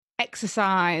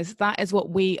Exercise, that is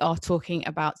what we are talking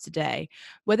about today.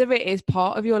 Whether it is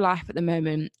part of your life at the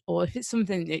moment or if it's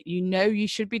something that you know you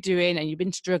should be doing and you've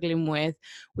been struggling with,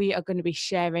 we are going to be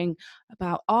sharing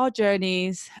about our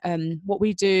journeys, what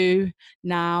we do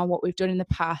now, what we've done in the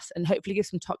past, and hopefully give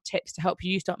some top tips to help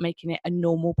you start making it a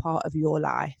normal part of your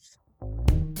life.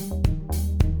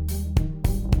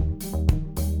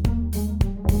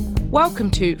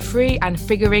 Welcome to Free and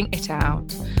Figuring It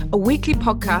Out, a weekly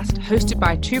podcast hosted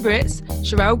by two Brits,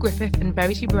 Sherelle Griffith and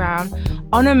Verity Brown,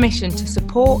 on a mission to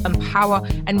support, empower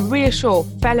and reassure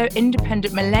fellow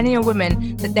independent millennial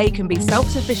women that they can be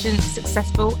self-sufficient,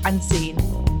 successful and seen.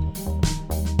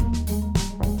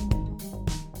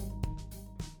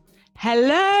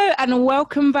 Hello and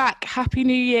welcome back. Happy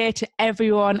New Year to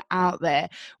everyone out there.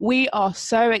 We are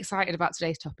so excited about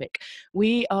today's topic.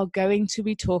 We are going to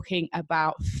be talking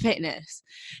about fitness.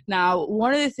 Now,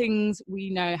 one of the things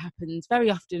we know happens very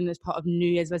often as part of New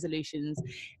Year's resolutions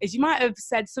is you might have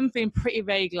said something pretty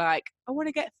vague like, I want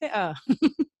to get fitter.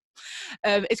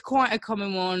 It's quite a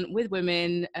common one with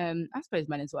women, I suppose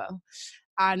men as well.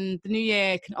 And the new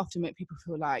year can often make people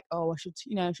feel like, oh, I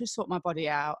should sort my body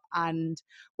out. And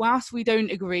whilst we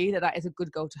don't agree that that is a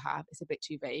good goal to have, it's a bit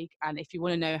too vague. And if you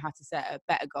want to know how to set a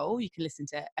better goal, you can listen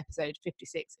to episode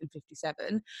 56 and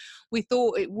 57. We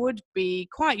thought it would be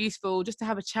quite useful just to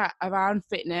have a chat around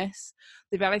fitness,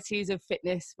 the realities of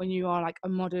fitness when you are like a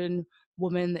modern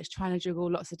woman that's trying to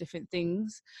juggle lots of different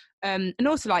things, and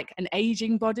also like an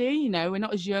aging body. We're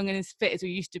not as young and as fit as we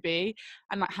used to be,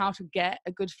 and like how to get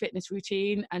a good fitness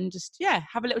routine and just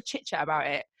have a little chit chat about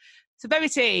it. So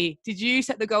Verity, did you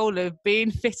set the goal of being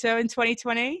fitter in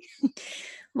 2020?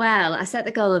 Well, I set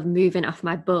the goal of moving off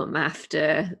my bum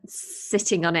after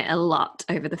sitting on it a lot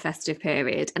over the festive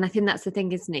period. And I think that's the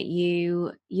thing, isn't it?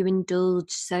 You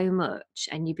indulge so much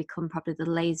and you become probably the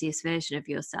laziest version of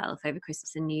yourself over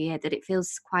Christmas and New Year that it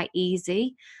feels quite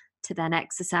easy to then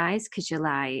exercise because you're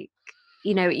like,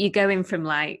 you're going from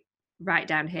like right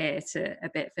down here to a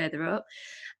bit further up.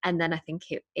 And then I think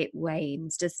it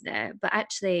wanes, doesn't it? But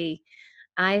actually,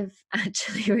 I've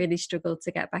actually really struggled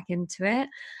to get back into it.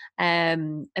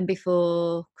 And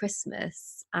before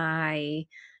Christmas, I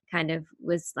kind of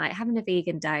was like having a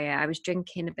vegan diet. I was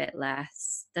drinking a bit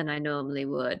less than I normally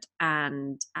would.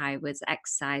 And I was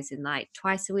exercising like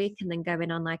twice a week and then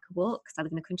going on like a walk because I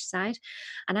live in the countryside.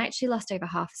 And I actually lost over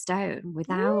half a stone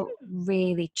without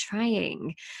really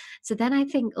trying. So then I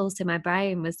think also my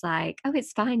brain was like, oh,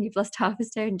 it's fine. You've lost half a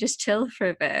stone. Just chill for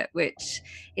a bit, which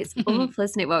it's awful,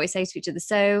 isn't it, what we say to each other?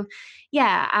 So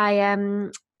yeah,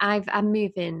 I'm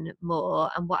moving more,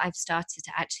 and what I've started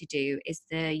to actually do is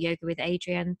the Yoga with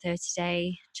Adriene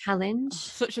 30-day challenge.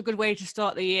 Such a good way to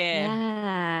start the year.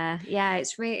 Yeah,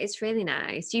 it's really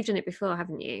nice. You've done it before,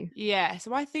 haven't you? Yeah,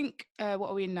 so I think, what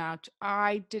are we in now?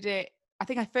 I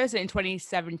think I first did it in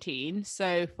 2017.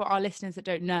 So for our listeners that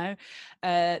don't know,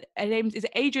 her name is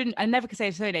Adriene. I never can say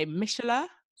her surname. Michala,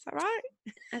 is that right?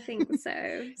 I think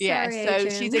so. Yeah, Sorry, so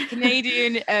Adriene. she's a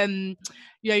Canadian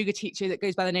yoga teacher that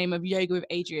goes by the name of Yoga with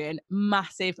Adriene.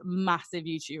 Massive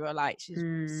YouTuber. Like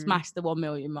she's smashed the 1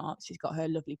 million mark. She's got her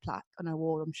lovely plaque on her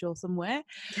wall, I'm sure, somewhere.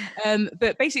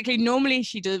 But basically, normally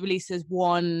she releases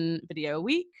one video a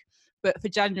week. But for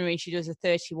January, she does a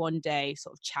 31-day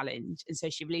sort of challenge. And so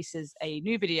she releases a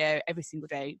new video every single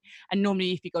day. And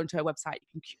normally, if you go onto her website,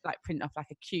 you can like print off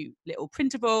like a cute little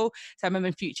printable. So I remember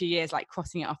in future years, like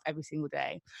crossing it off every single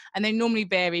day. And they normally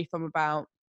vary from about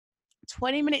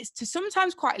 20 minutes to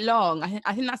sometimes quite long.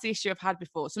 I think that's the issue I've had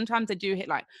before. Sometimes they do hit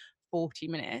like 40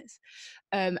 minutes.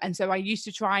 And so I used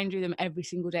to try and do them every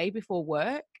single day before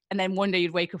work. And then one day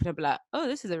you'd wake up and I'd be like, oh,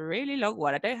 this is a really long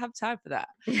one. I don't have time for that.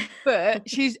 But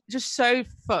she's just so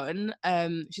fun.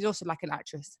 She's also like an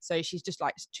actress. So she's just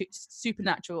like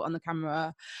supernatural on the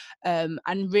camera. And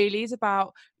really is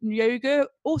about yoga.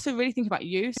 Also really think about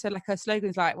you. So like her slogan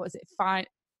is like, what is it?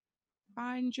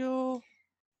 Find your...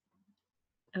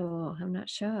 Oh, I'm not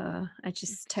sure. I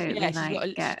just totally she's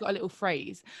got a little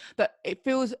phrase, but it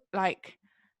feels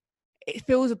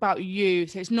about you.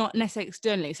 So it's not necessarily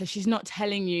externally. So she's not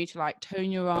telling you to like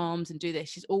tone your arms and do this.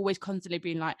 She's always constantly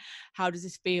being like, how does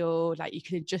this feel? Like you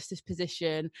can adjust this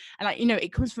position. And like,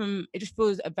 it just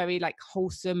feels a very like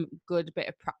wholesome, good bit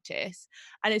of practice.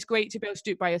 And it's great to be able to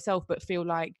do it by yourself, but feel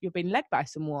like you're being led by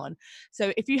someone.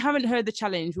 So if you haven't heard the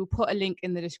challenge, we'll put a link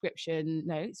in the description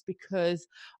notes because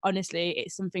honestly,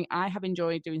 it's something I have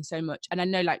enjoyed doing so much. And I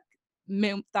know like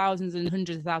thousands and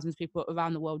hundreds of thousands of people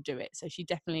around the world do it. So she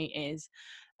definitely is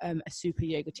a super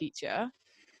yoga teacher.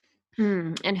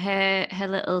 And her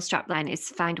little strapline is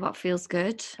find what feels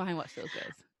good. Find what feels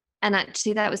good. And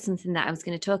actually, that was something that I was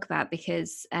going to talk about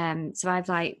because, so I've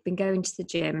like been going to the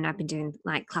gym and I've been doing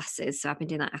like classes. So I've been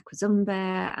doing like aqua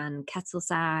zumba and kettle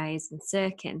size and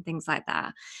circuit and things like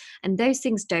that. And those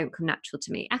things don't come natural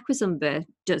to me. Aqua zumba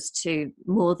does too,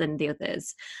 more than the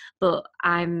others. But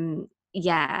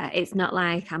yeah, it's not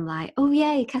like I'm like, oh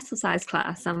yay, kettle size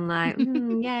class. I'm like,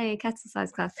 yay, kettle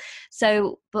size class.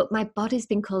 So, but my body's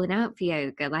been calling out for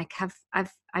yoga. Like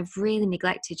I've really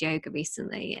neglected yoga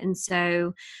recently, and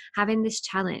so having this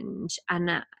challenge,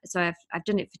 and so I've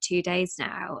done it for 2 days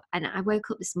now, and I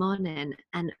woke up this morning,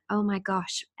 and oh my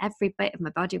gosh, every bit of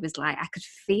my body was like, I could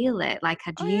feel it, like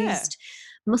I'd Oh yeah. used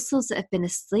muscles that have been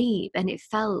asleep, and it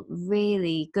felt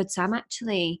really good. So I'm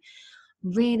actually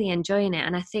really enjoying it,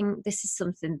 and I think this is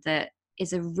something that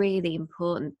is a really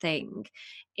important thing,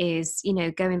 is, you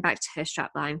know, going back to her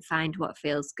strapline, find what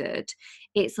feels good.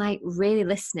 It's like really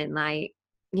listening, like,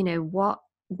 you know, what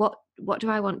do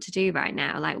I want to do right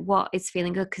now, like what is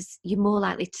feeling good, because you're more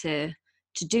likely to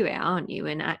do it, aren't you,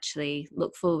 and actually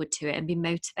look forward to it and be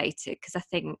motivated. Because I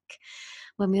think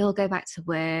when we all go back to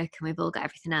work and we've all got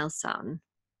everything else on,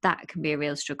 that can be a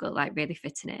real struggle, like really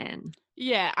fitting it in.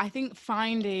 Yeah, I think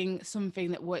finding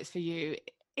something that works for you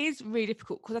is really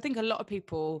difficult, because I think a lot of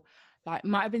people like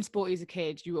might have been sporty as a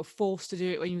kid. You were forced to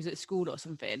do it when you was at school or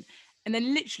something, and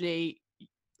then literally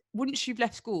once you've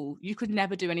left school, you could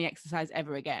never do any exercise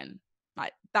ever again.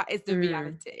 Like that is the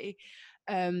reality.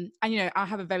 And you know, I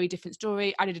have a very different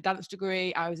story. I did a dance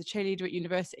degree. I was a cheerleader at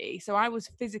university, so I was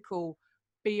physical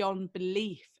beyond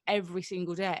belief every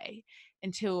single day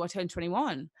until I turned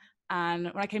 21. And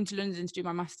when I came to London to do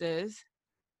my masters,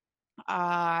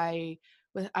 I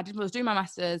was doing my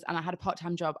masters, and I had a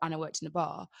part-time job, and I worked in a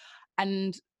bar.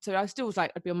 And so I still was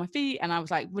like, I'd be on my feet and I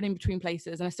was like running between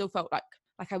places, and I still felt like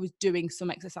I was doing some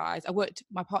exercise.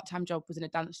 My part-time job was in a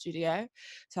dance studio,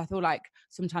 so I feel like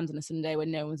sometimes on a Sunday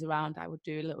when no one's around, I would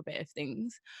do a little bit of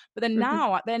things. But then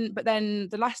Mhm. then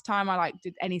the last time I like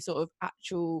did any sort of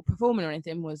actual performing or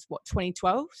anything was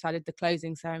 2012. So I did the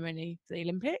closing ceremony for the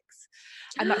Olympics,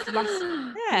 and that's the last.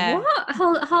 Yeah. What?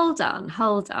 Hold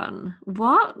on.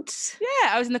 What?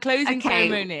 Yeah, I was in the closing Okay,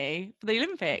 ceremony for the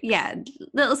Olympics. yeah,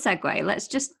 little segue. Let's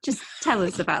just tell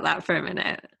us about that for a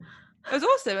minute. It was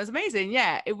awesome. It was amazing.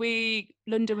 Yeah,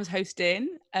 London was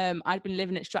hosting. I'd been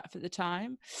living at Stratford at the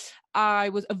time. I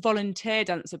was a volunteer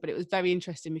dancer, but it was very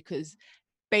interesting because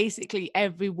basically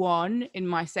everyone in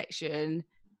my section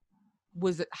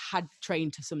had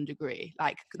trained to some degree.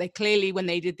 Like they clearly, when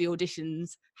they did the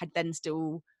auditions, had then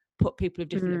still put people of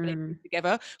different abilities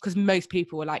together, because most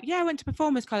people were like, yeah, I went to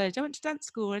performance college, I went to dance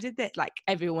school, I did this. Like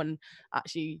everyone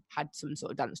actually had some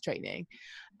sort of dance training.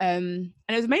 And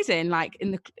it was amazing. Like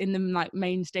in the like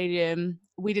main stadium,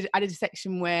 I did a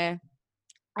section where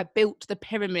I built the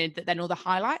pyramid that then all the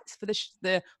highlights for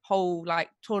the whole like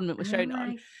tournament were Oh shown on.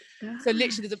 my So literally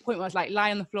god. there's a point where I was like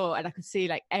lying on the floor and I could see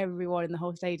like everyone in the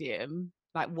whole stadium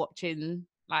like watching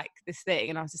like this thing,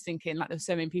 and I was just thinking like there's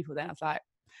so many people there. I was like,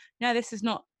 no, this is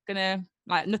not gonna,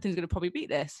 like, nothing's gonna probably beat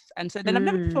this. And so then I've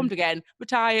never performed again,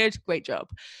 retired, great job.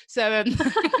 So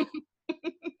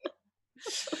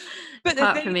but the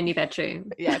Apart thing, from in your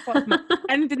bedroom. yeah, apart from,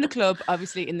 and in the club,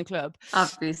 obviously in the club.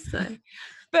 Obviously.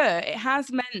 But it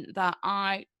has meant that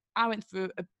I went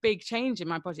through a big change in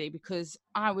my body, because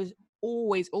I was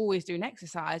always doing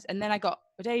exercise, and then I got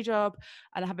a day job,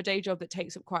 and I have a day job that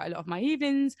takes up quite a lot of my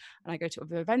evenings, and I go to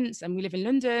other events, and we live in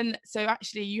London, so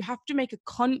actually you have to make a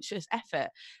conscious effort.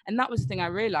 And that was the thing I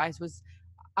realized, was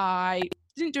I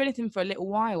didn't do anything for a little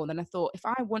while, and then I thought, if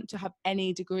I want to have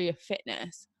any degree of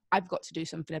fitness, I've got to do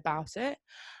something about it.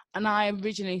 And I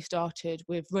originally started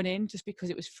with running just because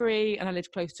it was free and I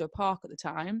lived close to a park at the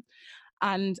time.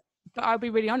 But I'll be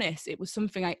really honest, it was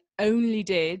something I only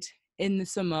did in the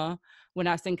summer when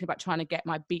I was thinking about trying to get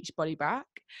my beach body back.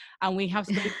 And we have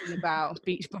spoken about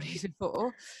beach bodies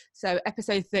before. So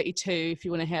episode 32, if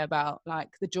you want to hear about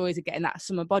like the joys of getting that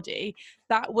summer body,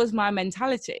 that was my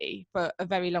mentality for a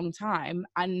very long time.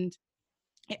 And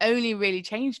it only really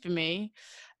changed for me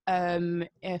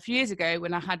a few years ago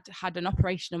when I had an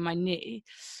operation on my knee.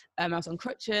 I was on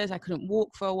crutches, I couldn't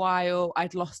walk for a while,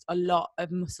 I'd lost a lot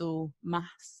of muscle mass,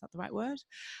 is that the right word?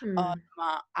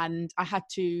 And I had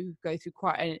to go through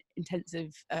quite an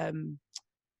intensive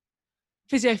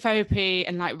physiotherapy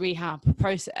and like rehab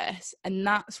process, and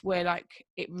that's where like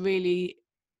it really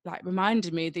like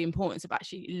reminded me of the importance of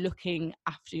actually looking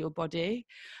after your body.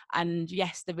 And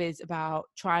yes, there is about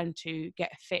trying to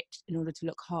get fit in order to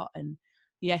look hot and look good, but actually looking after your body is really important. And I think that was something I realized, was I didn't do anything for a little while, and then I thought, if I want to have any degree of fitness, I've got to do something about it. And yes, there is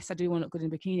about yes, I do want to look good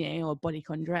in a bikini or a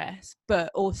bodycon dress,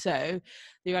 but also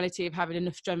the reality of having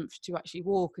enough strength to actually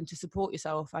walk and to support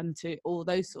yourself and to all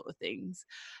those sort of things.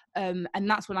 And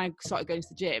that's when I started going to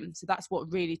the gym. So that's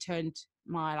what really turned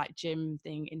my like gym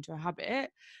thing into a habit.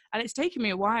 And it's taken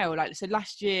me a while. Like, so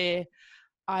last year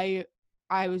I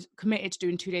was committed to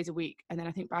doing 2 days a week, and then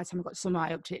I think by the time I got to summer,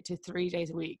 I upped it to 3 days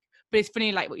a week. But it's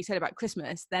funny, like what you said about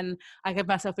Christmas. Then I gave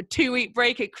myself a 2-week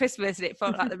break at Christmas, and it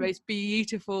felt like the most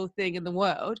beautiful thing in the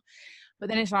world. But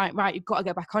then it's like, right, you've got to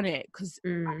go back on it, because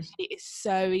actually it's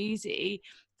so easy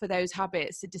for those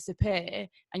habits to disappear,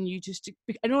 and you just,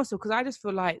 and also because I just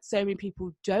feel like so many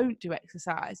people don't do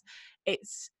exercise,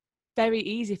 it's very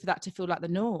easy for that to feel like the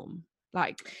norm.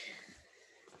 Like,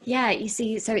 Yeah, you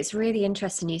see, so it's really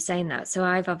interesting you saying that. So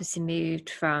I've obviously moved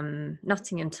from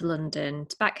Nottingham to London,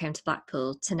 to back home to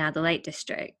Blackpool, to now the Lake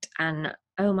District. And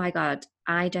oh my God,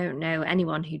 I don't know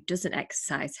anyone who doesn't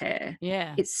exercise here.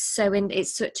 yeah, It's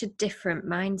such a different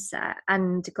mindset.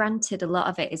 And granted, a lot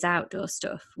of it is outdoor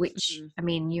stuff, which, I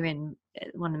mean, you're in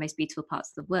one of the most beautiful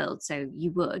parts of the world, so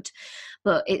you would.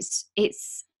 But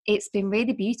it's been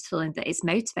really beautiful in that it's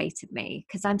motivated me,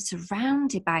 because I'm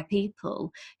surrounded by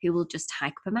people who will just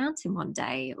hike up a mountain one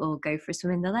day, or go for a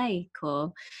swim in the lake,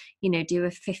 or, you know, do a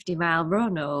 50-mile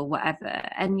run or whatever.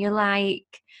 And you're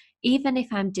like, even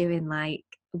if I'm doing like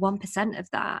 1% of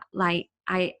that, like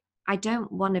I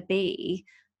don't want to be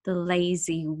the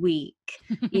lazy, weak,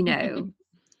 you know,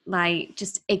 like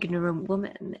just ignorant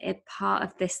woman. It part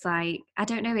of this, like, I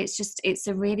don't know, it's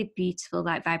a really beautiful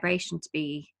like vibration to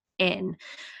be in.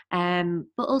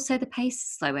 But also the pace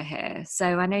is slower here.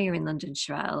 So I know you're in London,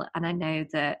 Sherelle, and I know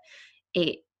that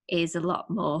it is a lot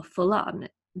more full on.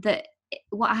 That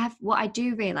what I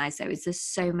do realise though is there's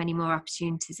so many more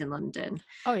opportunities in London.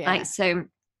 oh yeah, Like, so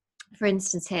for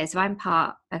instance here, so I'm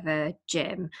part of a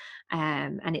gym,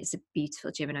 and it's a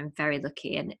beautiful gym, and I'm very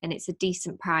lucky, and it's a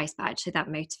decent price, but actually that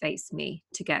motivates me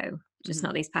to go, just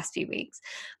not these past few weeks,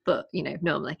 but you know,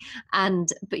 normally. But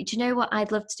do you know what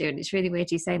I'd love to do, and it's really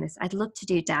weird you saying this, I'd love to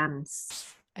do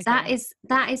dance. okay.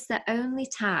 That is the only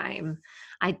time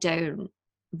I don't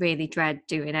really dread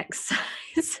doing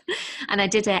exercise. And I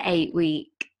did an 8-week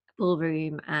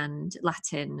ballroom and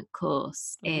Latin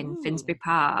course in Finsbury Ooh.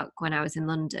 Park when I was in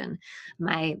London.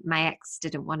 My ex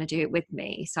didn't want to do it with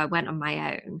me, so I went on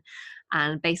my own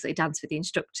and basically danced with the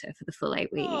instructor for the full 8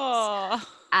 weeks. Oh.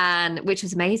 And which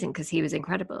was amazing because he was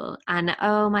incredible. And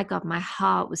oh my God, my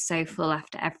heart was so full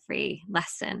after every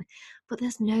lesson. But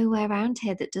there's nowhere around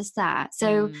here that does that.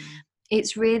 So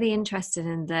it's really interesting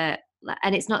in that,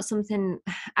 and it's not something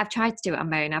I've tried to do it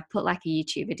on my own. I've put like a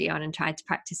YouTube video on and tried to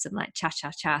practice some like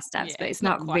cha-cha-cha steps, Yeah, but it's it's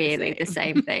not not quite really the the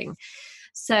same. same thing.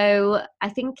 So I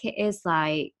think it is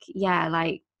like, yeah,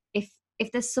 like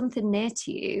if there's something near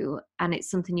to you and it's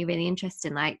something you're really interested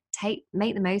in, like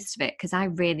make the most of it. Because I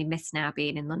really miss now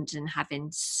being in London, having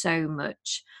so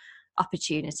much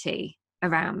opportunity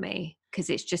around me,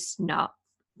 because it's just not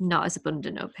as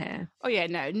abundant up here. Oh yeah,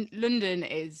 no, London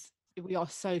is, we are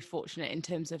so fortunate in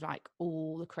terms of like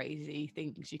all the crazy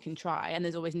things you can try, and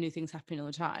there's always new things happening all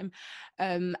the time.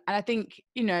 And I think,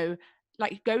 you know,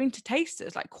 like going to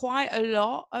tasters, like quite a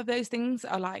lot of those things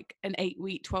are like an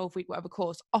 8-week, 12-week, whatever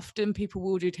course. Often people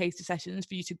will do taster sessions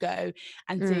for you to go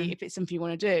and see if it's something you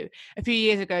want to do. A few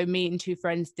years ago, me and 2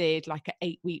 friends did like an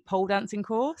 8-week pole dancing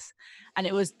course, and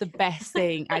it was the best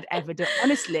thing I'd ever done.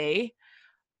 Honestly,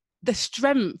 the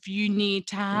strength you need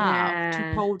to have to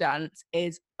Yeah. pole dance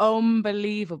is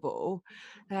unbelievable.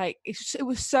 Like it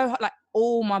was so hot, like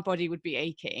all my body would be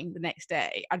aching the next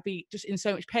day. I'd be just in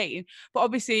so much pain, but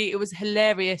obviously it was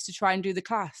hilarious to try and do the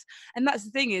class. And that's the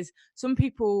thing, is some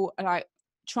people are like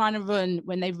trying to run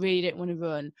when they really don't want to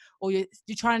run, or you're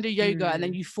trying to do yoga and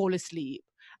then you fall asleep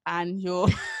and you're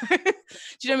do you know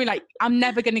what I mean? Like, I'm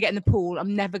never going to get in the pool,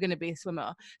 I'm never going to be a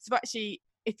swimmer. So actually,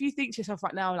 if you think to yourself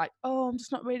right now, like, oh, I'm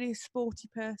just not really a sporty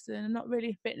person, I'm not really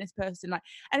a fitness person, like,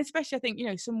 and especially I think, you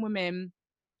know, some women,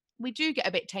 we do get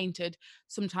a bit tainted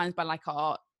sometimes by like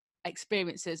our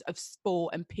experiences of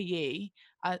sport and PE,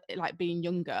 like being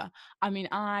younger. I mean,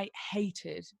 I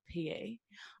hated PE.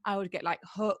 I would get like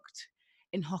hooked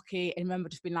in hockey, and remember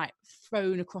just being like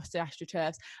thrown across the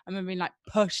astroturfs. I remember being like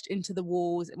pushed into the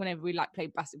walls whenever we like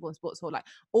played basketball in sports hall. Like,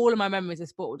 all of my memories of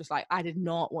sport were just like, I did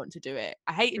not want to do it.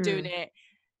 I hated doing it.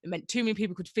 It meant too many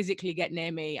people could physically get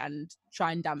near me and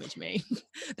try and damage me.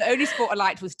 The only sport I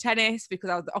liked was tennis, because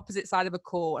I was the opposite side of a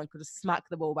court and could just smack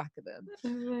the ball back at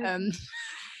them. Um,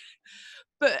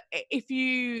 but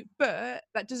but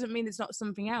that doesn't mean it's not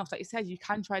something else. Like you said, you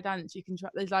can try dance, you can try,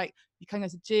 there's like, you can go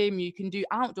to the gym, you can do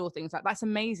outdoor things. Like, that's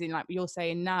amazing. Like you're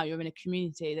saying now, you're in a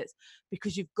community that's,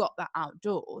 because you've got that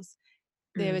outdoors,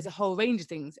 there is a whole range of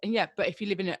things. And yeah, but if you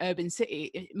live in an urban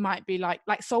city, it might be like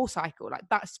Soul Cycle, like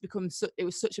that's become it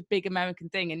was such a big American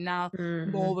thing, and now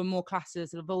more and more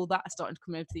classes of all that are starting to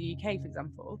come over to the UK, for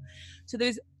example. So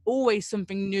there's always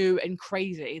something new and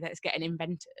crazy that's getting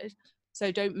invented,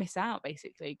 so don't miss out,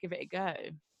 basically. Give it a go.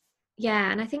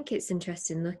 Yeah, and I think it's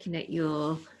interesting looking at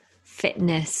your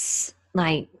fitness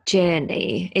like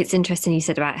journey. It's interesting you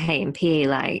said about H&P,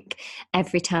 like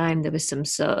every time there was some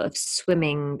sort of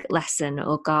swimming lesson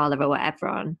or gala or whatever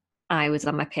on, I was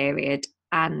on my period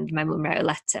and my mum wrote a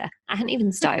letter. I hadn't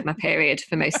even started my period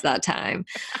for most of that time,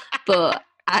 but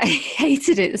I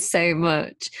hated it so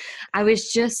much. I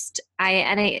was just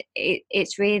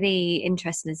it's really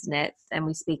interesting, isn't it? And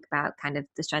we speak about kind of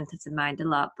the strength of the mind a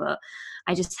lot, but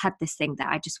I just had this thing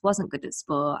that I just wasn't good at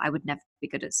sport. I would never be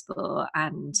good at sport,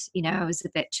 and I was a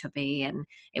bit chubby and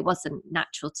it wasn't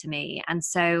natural to me, and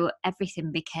so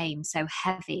everything became so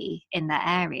heavy in that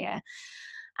area.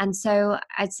 And so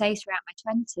I'd say throughout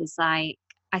my 20s, like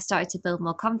I started to build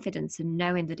more confidence and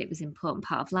knowing that it was an important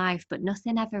part of life, but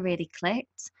nothing ever really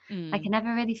clicked. Like I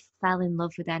never really fell in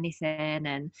love with anything.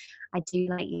 And I do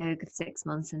like yoga for 6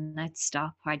 months and I'd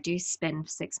stop, or I'd do spin for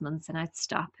 6 months and I'd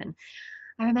stop. And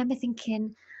I remember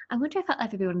thinking, I wonder if I'll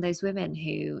ever be one of those women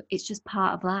who it's just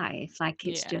part of life. Like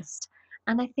it's just,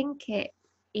 and I think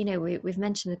we've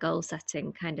mentioned the goal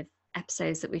setting kind of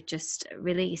episodes that we've just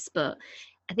released, but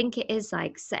I think it is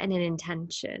like setting an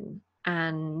intention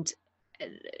and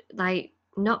like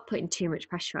not putting too much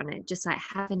pressure on it, just like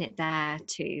having it there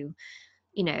to,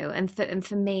 and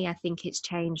for me, I think it's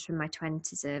changed from my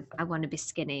 20s of I want to be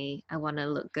skinny, I want to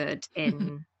look good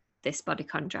in this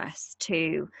bodycon dress,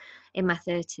 to in my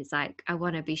 30s, like I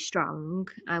want to be strong,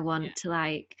 I want to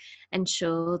like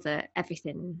ensure that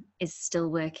everything is still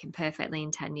working perfectly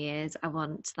in 10 years. I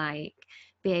want to like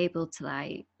be able to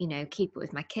like keep it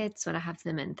with my kids when I have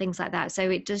them and things like that. So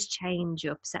it does change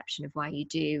your perception of why you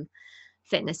do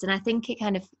fitness, and I think it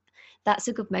kind of, that's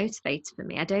a good motivator for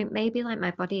me. I don't, maybe like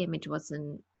my body image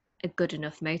wasn't a good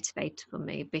enough motivator for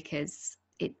me because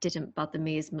it didn't bother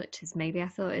me as much as maybe I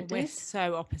thought it did. We're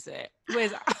so opposite.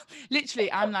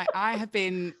 Literally, I'm like, I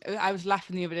was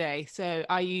laughing the other day. So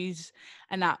I use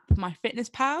an app, My Fitness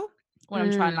Pal, when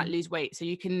I'm trying to like lose weight. So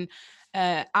you can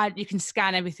you can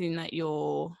scan everything that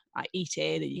you're like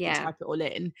eating, and you can type it all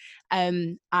in.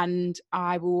 And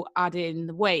I will add in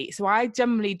the weight. So I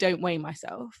generally don't weigh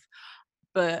myself.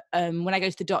 But when I go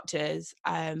to the doctors,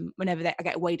 whenever I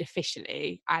get weighed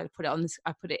officially, I put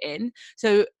it in.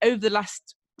 So over the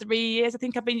last 3 years, I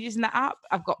think I've been using that app.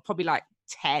 I've got probably like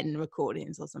 10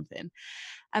 recordings or something.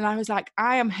 And I was like,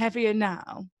 I am heavier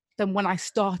now than when I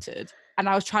started. And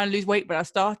I was trying to lose weight when I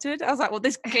started. I was like, well,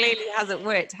 this clearly hasn't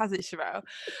worked, has it, Sharelle?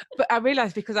 But I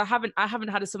realized, because I haven't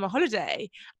had a summer holiday.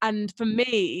 And for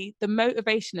me, the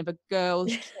motivation of a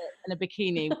girl's trip and a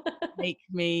bikini will make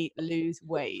me lose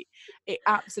weight. It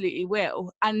absolutely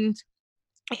will. And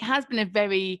it has been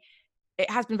very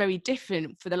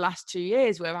different for the last 2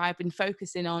 years, where I've been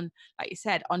focusing on, like you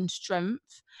said, on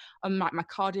strength, on like my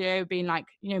cardio being like,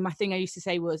 my thing I used to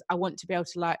say was I want to be able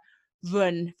to like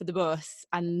run for the bus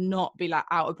and not be like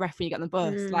out of breath when you get on the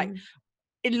bus. Like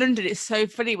in London, it's so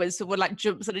funny when someone like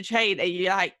jumps on a train and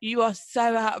you're like, you are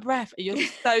so out of breath and you're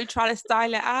so trying to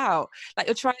style it out. Like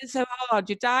you're trying so hard,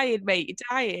 you're dying, mate, you're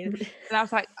dying. And I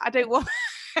was like, I don't want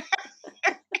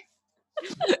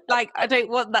like, I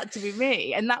don't want that to be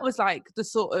me. And that was like the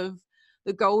sort of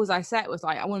the goals I set, was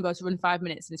like, I want to be able to run 5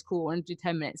 minutes and it's cool. I want to do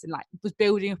 10 minutes, and like was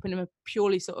building up in a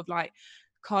purely sort of like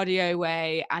cardio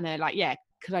way. And like,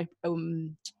 could I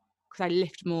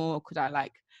lift more? Could I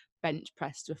like bench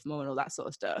press stuff more and all that sort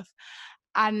of stuff?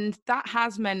 And that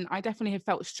has meant I definitely have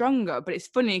felt stronger. But it's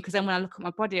funny because then when I look at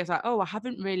my body, I was like, oh, I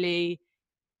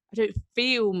don't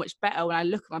feel much better when I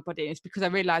look at my body. And it's because I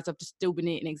realised I've just still been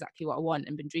eating exactly what I want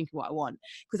and been drinking what I want.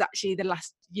 Because actually the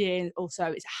last year or so,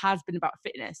 it has been about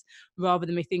fitness rather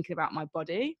than me thinking about my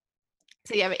body.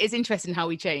 So yeah, it is interesting how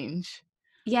we change.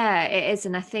 Yeah, it is.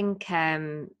 And I think,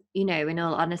 in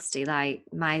all honesty, like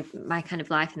my kind of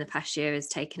life in the past year has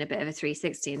taken a bit of a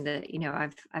 360 in that,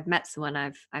 I've met someone,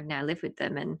 I've now lived with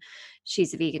them, and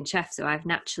she's a vegan chef. So I've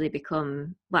naturally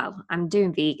become, well, I'm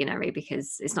doing veganary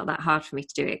because it's not that hard for me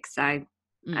to do it, because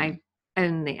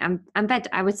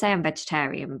I would say I'm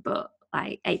vegetarian, but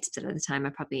like 80% of the time I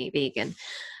probably eat vegan.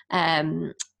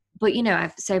 But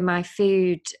so my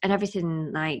food and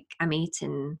everything like I'm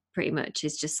eating pretty much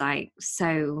is just like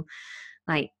so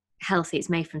like healthy. It's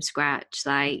made from scratch,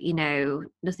 like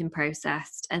nothing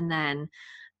processed. And then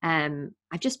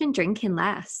I've just been drinking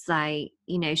less. Like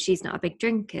she's not a big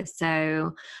drinker,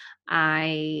 so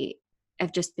I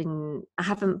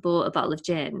haven't bought a bottle of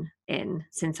gin in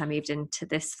since I moved into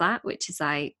this flat, which is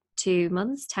like 2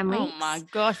 months, 10 weeks. Oh my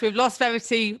gosh, we've lost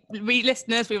Verity.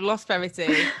 Listeners, we've lost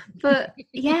Verity. But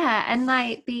yeah, and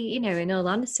like in all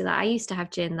honesty, like I used to have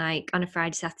gin like on a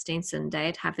Friday, Saturday, and Sunday.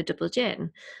 I'd have a double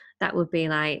gin. That would be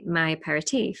like my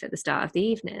aperitif at the start of the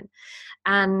evening.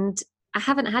 And I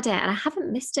haven't had it, and I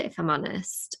haven't missed it, if I'm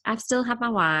honest. I've still had my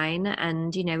wine,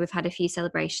 and we've had a few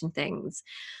celebration things.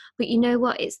 But you know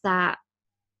what? It's that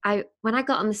when I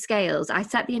got on the scales, I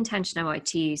set the intention I wanted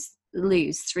to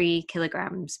lose 3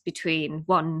 kilograms between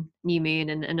one new moon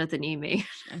and another new moon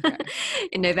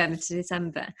in November to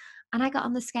December. And I got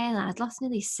on the scale and I'd lost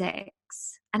nearly 6.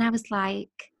 And I was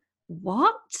like,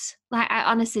 what? Like, I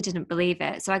honestly didn't believe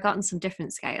it. So I got on some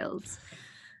different scales.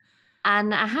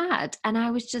 And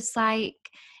I was just like,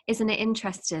 isn't it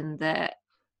interesting that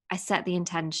I set the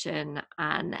intention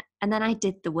and then I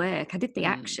did the work, I did the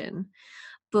action,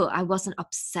 but I wasn't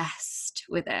obsessed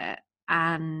with it.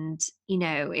 And,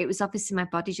 it was obviously my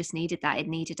body just needed that. It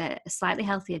needed a slightly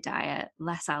healthier diet,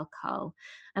 less alcohol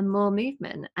and more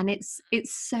movement. And it's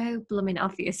so blooming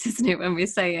obvious, isn't it, when we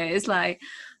say it? It's like,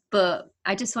 but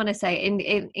I just want to say,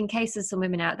 in case there's some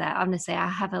women out there, honestly, I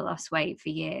haven't lost weight for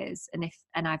years.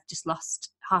 And I've just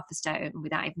lost half a stone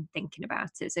without even thinking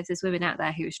about it. So if there's women out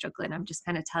there who are struggling, I'm just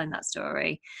kind of telling that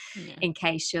story in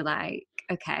case you're like,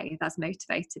 okay, that's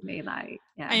motivated me. Like,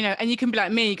 yeah. And you can be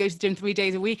like me, you go to the gym 3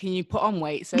 days a week and you put on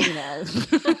weight. So,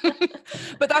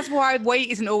 but that's why weight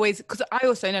isn't always, because I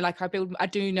also know, like I do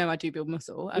build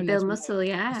muscle. You build muscle,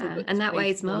 yeah. And that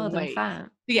weighs more than fat.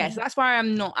 So that's why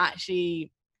I'm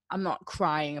not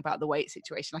crying about the weight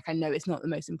situation. Like I know it's not the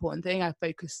most important thing. I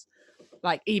focus,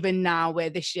 like even now where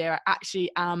this year I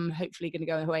actually am hopefully going to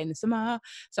go away in the summer.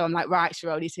 So I'm like, right,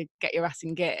 Cheryl, you need to get your ass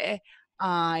in gear.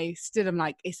 I still am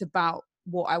like, it's about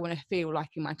what I want to feel like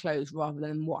in my clothes rather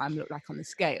than what I look like on the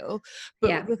scale.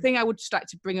 But the thing I would just like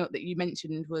to bring up that you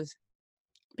mentioned was,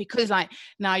 because like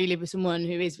now you live with someone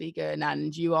who is vegan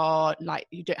and you are like,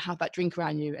 you don't have that drink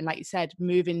around you, and like you said,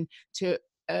 moving to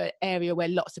an area where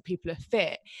lots of people are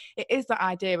fit, it is that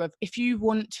idea of, if you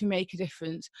want to make a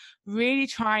difference, really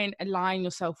try and align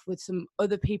yourself with some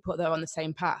other people that are on the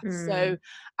same path. So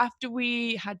after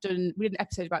we did an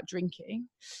episode about drinking,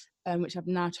 which I've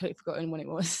now totally forgotten when it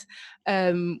was,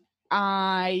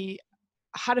 I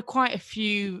had quite a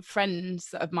few friends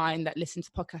of mine that listened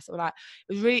to podcasts that were like,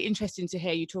 it was really interesting to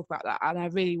hear you talk about that, and I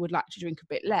really would like to drink a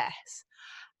bit less.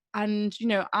 And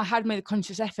I had made a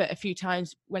conscious effort a few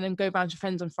times when I'm going round to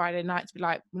friends on Friday night to be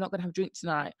like, we're not going to have a drink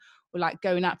tonight, or like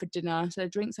going out for dinner, so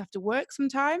drinks after work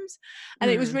sometimes. And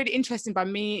it was really interesting, by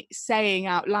me saying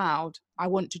out loud I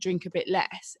want to drink a bit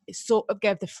less, it sort of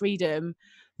gave the freedom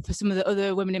for some of the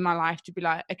other women in my life to be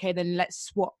like, okay, then let's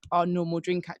swap our normal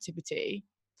drink activity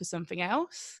for something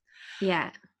else.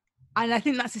 Yeah. And I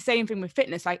think that's the same thing with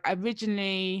fitness. Like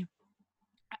originally,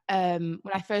 when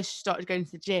I first started going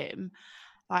to the gym,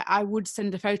 like I would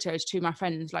send the photos to my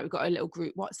friends, like we've got a little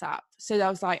group WhatsApp. So I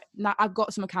was like, now I've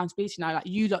got some accountability now, like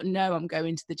you don't know I'm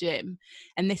going to the gym,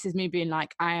 and this is me being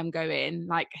like, I am going,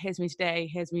 like here's me today,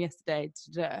 here's me yesterday,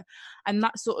 and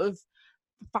that sort of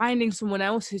finding someone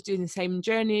else who's doing the same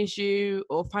journey as you,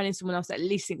 or finding someone else that at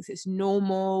least thinks it's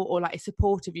normal or like is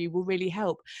supportive of you, will really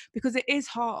help. Because it is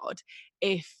hard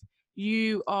if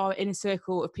you are in a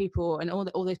circle of people and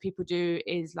all those people do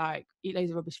is like eat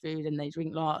loads of rubbish food and they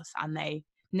drink lots and they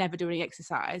never do any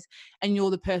exercise, and you're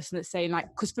the person that's saying like,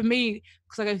 because for me,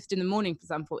 because I go to in the morning, for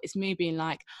example, it's me being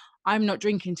like, I'm not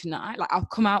drinking tonight, like I'll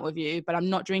come out with you but I'm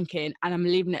not drinking, and I'm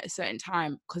leaving at a certain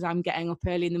time because I'm getting up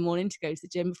early in the morning to go to the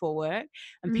gym before work.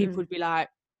 And people would be like,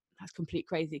 that's complete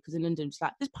crazy, because in London it's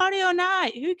like, there's party all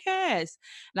night, who cares?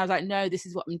 And I was like, no, this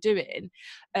is what I'm doing.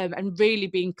 And really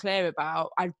being clear about,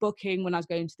 I'd booking when I was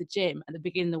going to the gym at the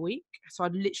beginning of the week, so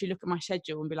I'd literally look at my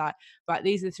schedule and be like, right,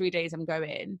 these are the 3 days I'm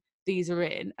going, these are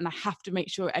in, and I have to make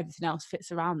sure everything else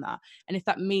fits around that. And if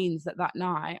that means that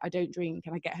night I don't drink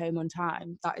and I get home on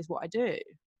time, that is what I do.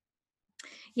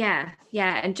 Yeah.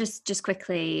 And just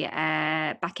quickly,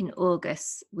 back in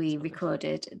August we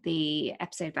recorded the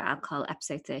episode about alcohol,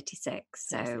 episode 36.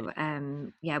 So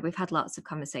we've had lots of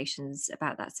conversations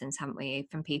about that since, haven't we,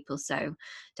 from people, so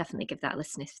definitely give that a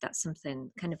listen if that's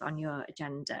something kind of on your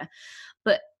agenda.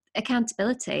 But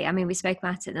accountability, I mean, we spoke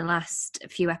about it in the last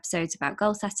few episodes about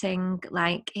goal setting.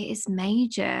 Like, it is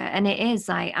major, and it is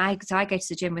like, I go to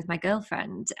the gym with my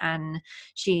girlfriend, and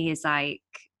she is like,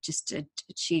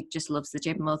 she just loves the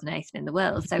gym more than anything in the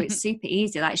world, so it's super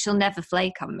easy. Like, she'll never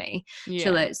flake on me.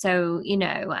 So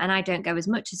and I don't go as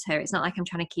much as her. It's not like I'm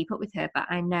trying to keep up with her, but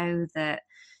I know that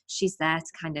she's there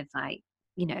to kind of like,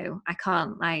 I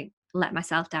can't like let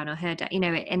myself down or her down,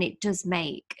 and it does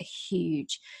make a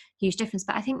huge huge difference.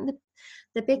 But I think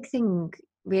the big thing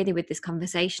really with this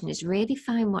conversation is really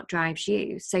find what drives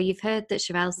you. So you've heard that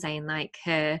Sherelle saying like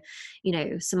her,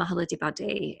 summer holiday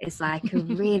body is like a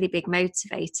really big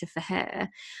motivator for her.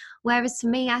 Whereas for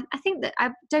me, I think that,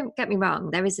 don't get me wrong,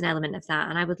 there is an element of that.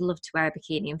 And I would love to wear a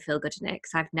bikini and feel good in it,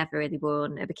 because I've never really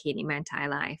worn a bikini my entire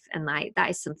life. And like, that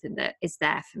is something that is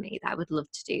there for me, that I would love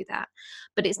to do that.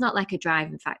 But it's not like a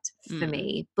driving factor for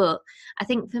me. But I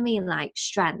think for me, like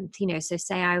strength, so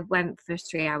say I went for a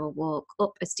 3-hour walk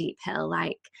up a steep hill,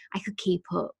 like I could keep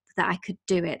up, that I could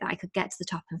do it, that I could get to the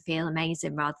top and feel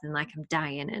amazing rather than like I'm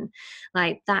dying. And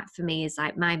like that for me is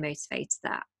like my motivator,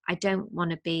 that I don't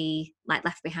want to be like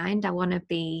left behind. I want to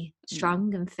be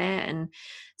strong and fit. And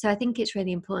so I think it's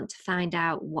really important to find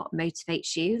out what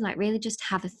motivates you, like really just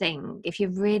have a thing. If you're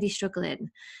really struggling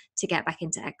to get back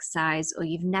into exercise, or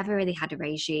you've never really had a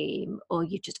regime, or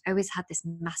you've just always had this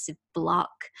massive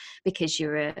block because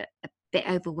you're a bit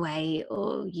overweight,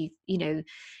 or you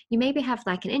maybe have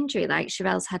like an injury, like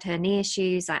Sherelle's had her knee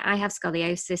issues, like I have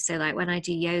scoliosis, so like when I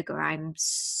do yoga I'm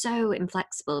so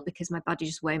inflexible because my body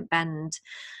just won't bend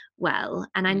well,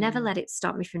 and I never let it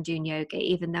stop me from doing yoga,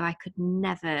 even though I could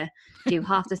never do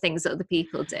half the things that other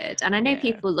people did. And I know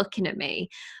people looking at me,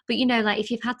 but like if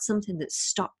you've had something that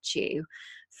stopped you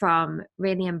from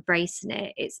really embracing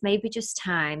it, it's maybe just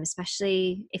time,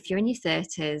 especially if you're in your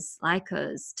 30s like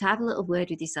us, to have a little word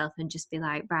with yourself and just be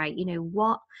like, right,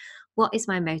 what is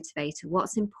my motivator,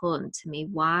 what's important to me,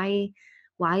 why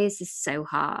is this so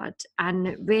hard?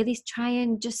 And really try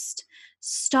and just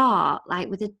start like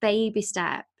with a baby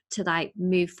step to like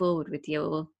move forward with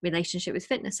your relationship with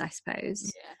fitness, I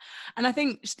suppose. And I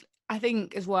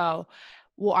think as well,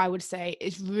 what I would say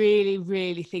is really,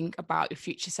 really think about your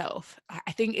future self.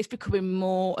 I think it's becoming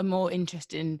more and more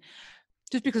interesting,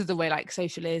 just because of the way like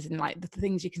social is, and like the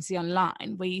things you can see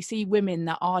online, where you see women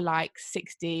that are like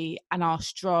 60 and are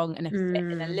strong and are fit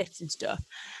and are lifts and stuff.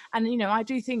 And I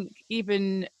do think,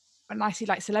 even when I see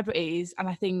like celebrities, and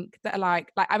I think that are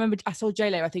like I remember I saw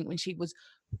JLo, I think when she was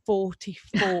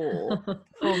 44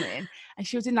 performing, and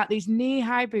she was in like these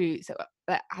knee-high boots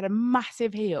that had a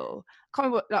massive heel. I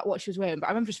can't remember what she was wearing, but I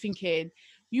remember just thinking,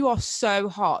 you are so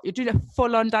hot. You're doing a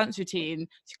full-on dance routine.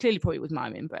 She clearly probably was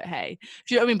miming, but hey,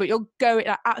 do you know what I mean? But you're going,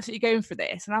 like, absolutely going for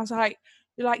this. And I was like,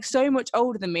 you're like so much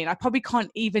older than me, and I probably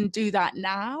can't even do that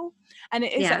now. And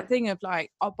it is that thing of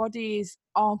like, our bodies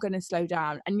are going to slow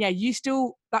down. And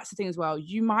that's the thing as well.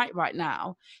 You might right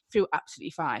now feel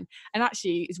absolutely fine. And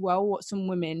actually as well, what some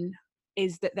women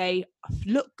is that they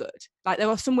look good. Like there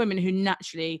are some women who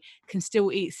naturally can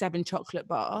still eat 7 chocolate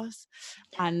bars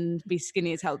and be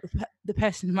skinny as hell. The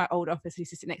person in my old office who used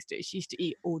to sit next to it, she used to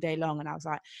eat all day long, and I was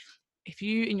like, if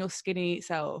you in your skinny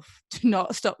self do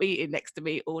not stop eating next to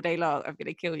me all day long, I'm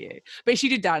gonna kill you. But she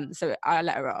did dance, so I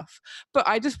let her off. But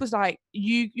I just was like,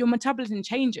 your metabolism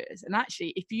changes, and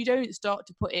actually if you don't start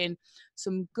to put in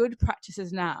some good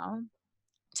practices now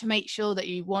to make sure that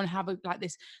you want to have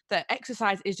that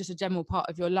exercise is just a general part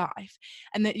of your life,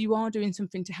 and that you are doing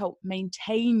something to help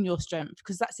maintain your strength,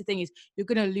 because that's the thing, is you're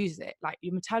going to lose it. Like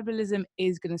your metabolism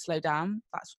is going to slow down.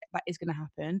 That is going to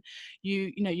happen.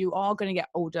 You are going to get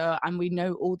older, and we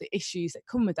know all the issues that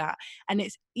come with that, and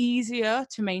it's easier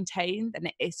to maintain than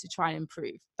it is to try and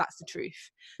improve. That's the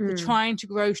truth. So trying to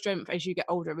grow strength as you get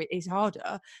older, it is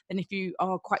harder than if you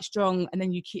are quite strong and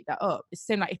then you keep that up. It's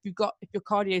the same like if your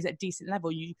cardio is at a decent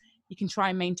level, you can try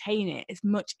and maintain it. It's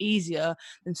much easier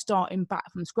than starting back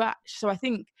from scratch. So I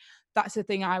think that's the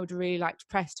thing I would really like to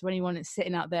press to anyone that's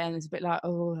sitting out there and is a bit like,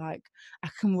 oh, like I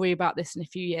can worry about this in a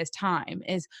few years' time,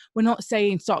 is we're not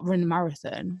saying start running a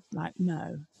marathon. Like,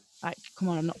 no. Like, come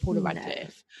on, I'm not Paula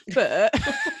Radcliffe. But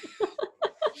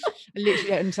I literally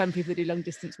don't understand people that do long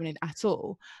distance running at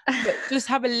all. But just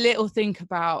have a little think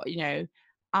about,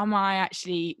 am I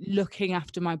actually looking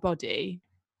after my body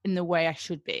in the way I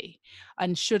should be?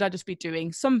 And should I just be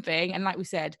doing something? And like we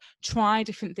said, try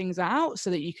different things out so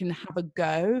that you can have a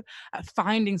go at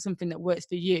finding something that works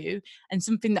for you, and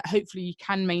something that hopefully you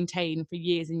can maintain for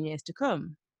years and years to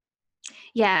come.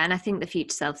 Yeah, and I think the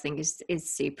future self thing is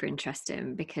super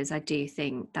interesting, because I do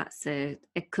think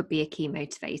it could be a key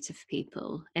motivator for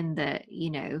people, in that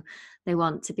they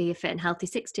want to be a fit and healthy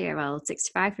 60-year-old,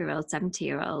 65-year-old,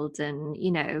 70-year-old,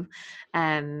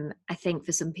 and I think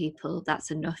for some people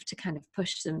that's enough to kind of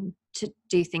push them to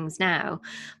do things now.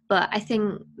 But I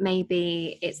think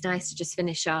maybe it's nice to just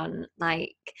finish on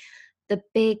like the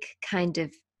big kind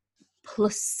of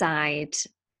plus side,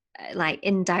 like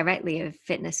indirectly, of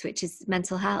fitness, which is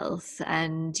mental health.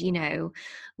 And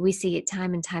we see it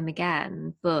time and time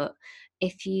again, but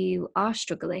if you are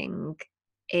struggling,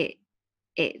 it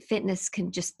fitness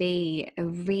can just be a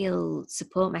real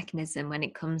support mechanism when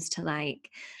it comes to like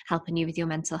helping you with your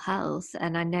mental health.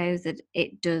 And I know that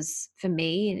it does for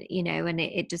me, you know, and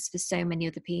it does for so many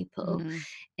other people,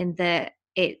 in that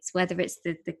it's whether it's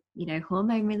the you know,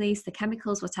 hormone release, the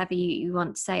chemicals, whatever you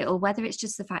want to say, or whether it's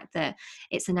just the fact that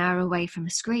it's an hour away from a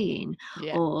screen,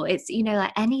 or it's, you know,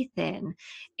 like anything,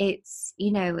 it's,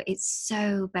 you know, it's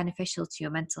so beneficial to your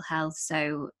mental health.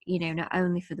 So, you know, not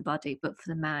only for the body but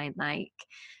for the mind, like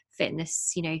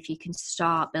fitness, you know, if you can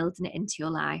start building it into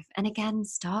your life, and again,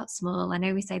 start small. I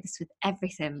know we say this with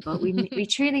everything, but we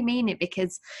truly mean it,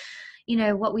 because you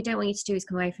know, what we don't want you to do is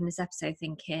come away from this episode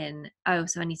thinking, oh,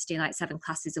 so I need to do like 7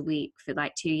 classes a week for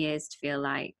like 2 years to feel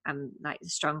like I'm like a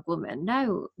strong woman.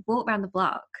 No, walk around the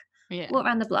block. Walk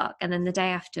around the block, and then the day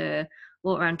after,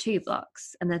 walk around 2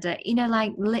 blocks, and the day, you know,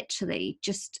 like literally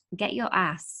just get your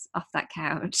ass off that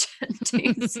couch and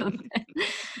do something,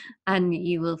 and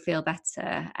you will feel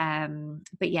better.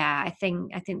 But yeah, I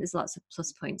think there's lots of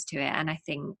plus points to it, and I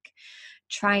think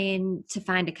trying to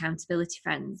find accountability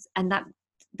friends, and that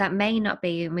may not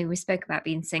be, I mean, we spoke about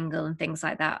being single and things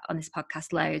like that on this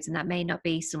podcast loads, and that may not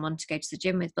be someone to go to the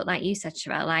gym with, but like you said,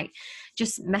 Sherelle, like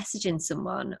just messaging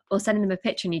someone or sending them a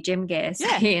picture in your gym gear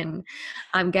saying,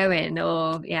 I'm going,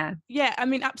 or yeah, I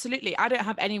mean, absolutely. I don't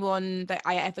have anyone that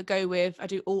I ever go with. I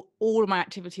do all of my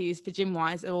activities for gym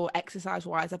wise or exercise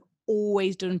wise, I've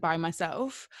always done by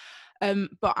myself,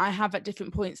 but I have at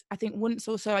different points. I think once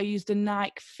also I used the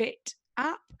Nike Fit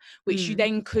app, which you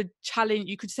then could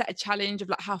set a challenge of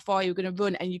like how far you're going to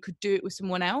run, and you could do it with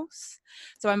someone else.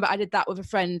 So I remember I did that with a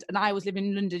friend, and I was living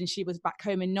in London, she was back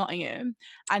home in Nottingham,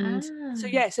 and so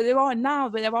there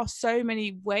are so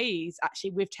many ways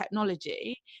actually with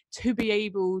technology to be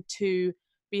able to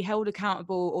be held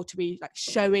accountable, or to be like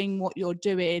showing what you're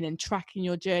doing and tracking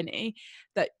your journey.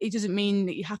 That it doesn't mean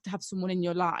that you have to have someone in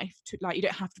your life to, like, you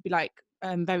don't have to be like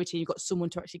Verity, you've got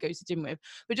someone to actually go to the gym with,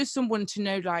 but just someone to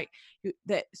know, like,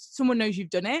 that someone knows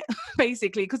you've done it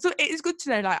basically, because it is good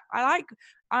to know, like,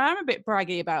 I am a bit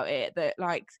braggy about it, that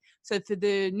like, so for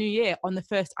the new year, on the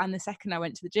 1st and the 2nd I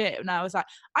went to the gym, and I was like,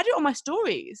 I do it on my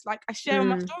stories, like I share on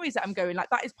my stories that I'm going,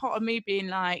 like that is part of me being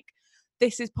like,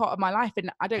 this is part of my life,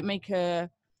 and I don't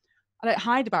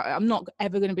hide about it. I'm not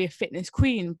ever going to be a fitness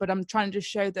queen, but I'm trying to just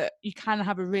show that you can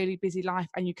have a really busy life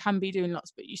and you can be doing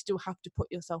lots, but you still have to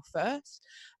put yourself first.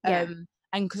 And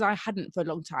because I hadn't for a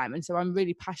long time, and so I'm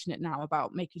really passionate now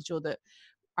about making sure that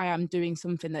I am doing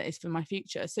something that is for my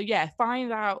future. So yeah,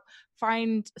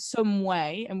 find some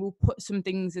way, and we'll put some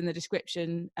things in the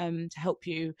description to help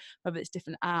you, whether it's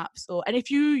different apps, and if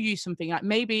you use something, like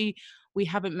maybe we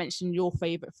haven't mentioned your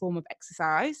favorite form of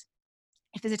exercise.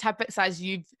 If there's a type of exercise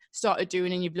you've started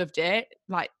doing and you've loved it,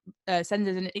 like send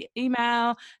us an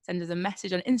email, send us a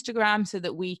message on Instagram so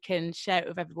that we can share it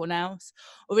with everyone else.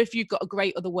 Or if you've got a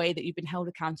great other way that you've been held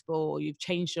accountable, or you've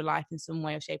changed your life in some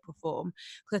way or shape or form.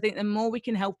 Because I think the more we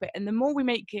can help it, and the more we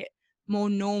make it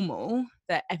more normal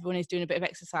that everyone is doing a bit of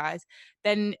exercise,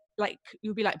 then like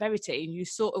you'll be like Verity, and you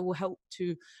sort of will help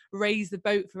to raise the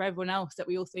boat for everyone else, that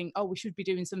we all think, oh, we should be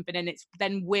doing something, and it's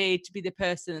then weird to be the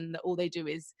person that all they do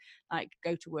is like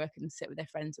go to work and sit with their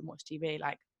friends and watch TV.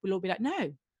 Like we'll all be like,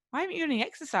 no, why haven't you done any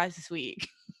exercise this week?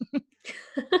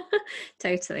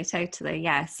 Totally,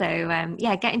 yeah. So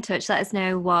get in touch, let us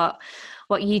know what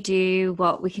you do,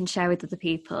 what we can share with other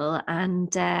people,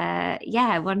 and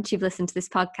once you've listened to this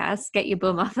podcast, get your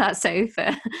bum off that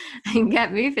sofa and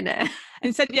get moving it.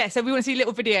 And so so we want to see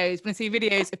little videos, we want to see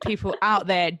videos of people out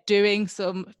there doing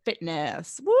some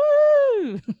fitness.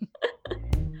 Woo!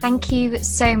 Thank you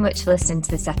so much for listening to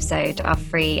this episode of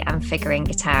Free and Figuring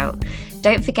It Out.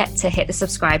 Don't forget to hit the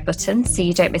subscribe button so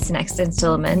you don't miss the next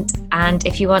installment. And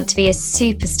if you want to be a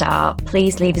superstar,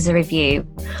 please leave us a review.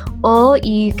 Or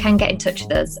you can get in touch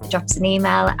with us. Drop us an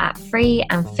email at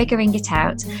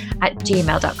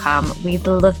freeandfiguringitout@gmail.com. We'd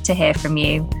love to hear from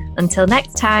you. Until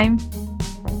next time.